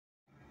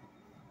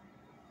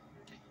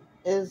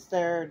Is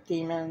there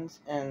demons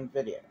in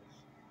videos?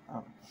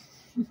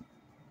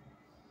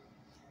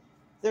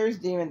 There's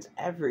demons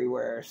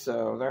everywhere,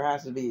 so there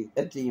has to be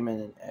a demon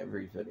in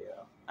every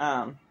video.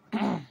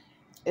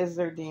 Is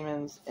there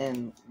demons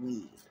in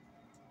weed?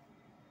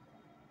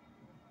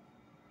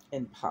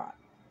 In pot?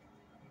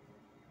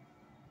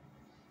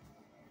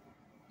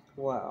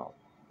 Well,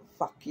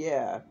 fuck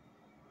yeah.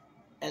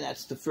 And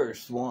that's the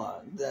first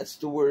one. That's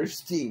the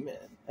worst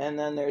demon. And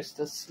then there's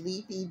the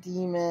sleepy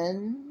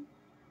demon.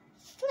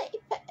 Sleepy.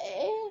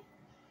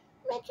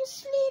 Make you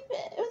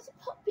sleepy with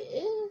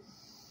puppies.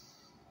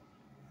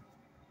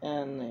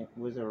 And the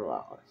Wizard of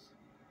Oz.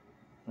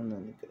 And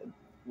then the good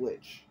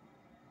witch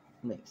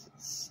makes it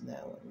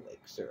snow and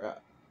wakes her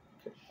up.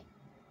 Because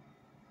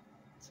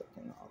she's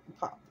sucking all the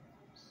pop.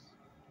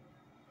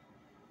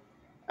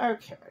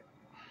 Okay.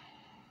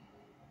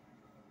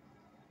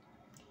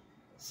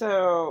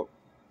 So,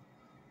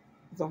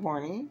 the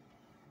horny,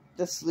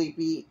 the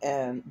sleepy,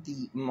 and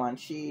the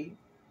munchy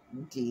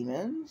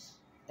demons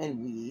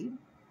and weed,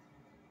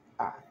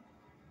 I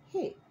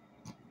hate.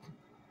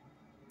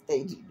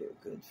 They do no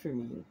good for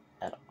me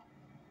at all.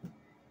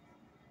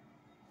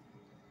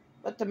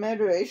 But the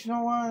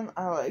motivational one,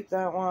 I like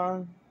that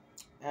one.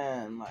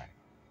 And my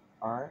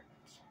art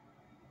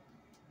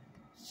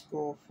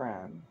school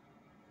friend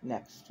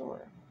next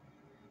door,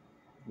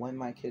 when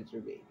my kids were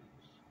babies,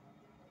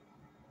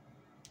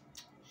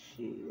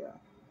 she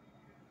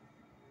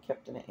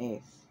kept an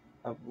eighth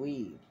of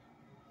weed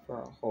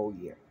for a whole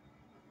year.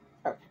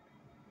 Okay.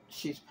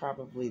 She's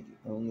probably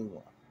the only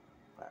one.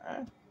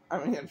 Alright?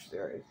 I mean, I'm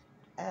serious.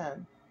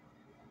 And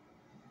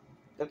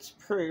that's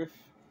proof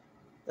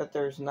that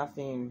there's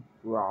nothing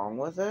wrong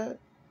with it.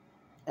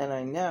 And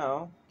I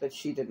know that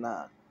she did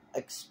not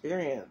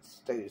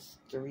experience those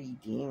 3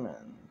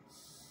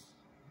 demons.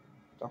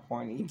 The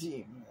horny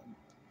demon,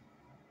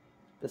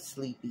 the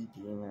sleepy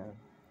demon,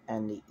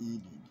 and the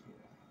ED demon.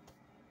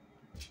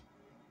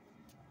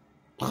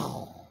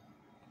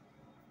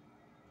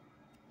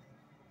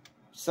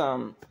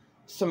 Some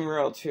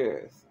real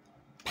truth.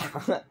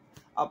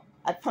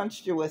 I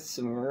punched you with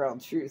some real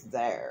truth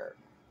there.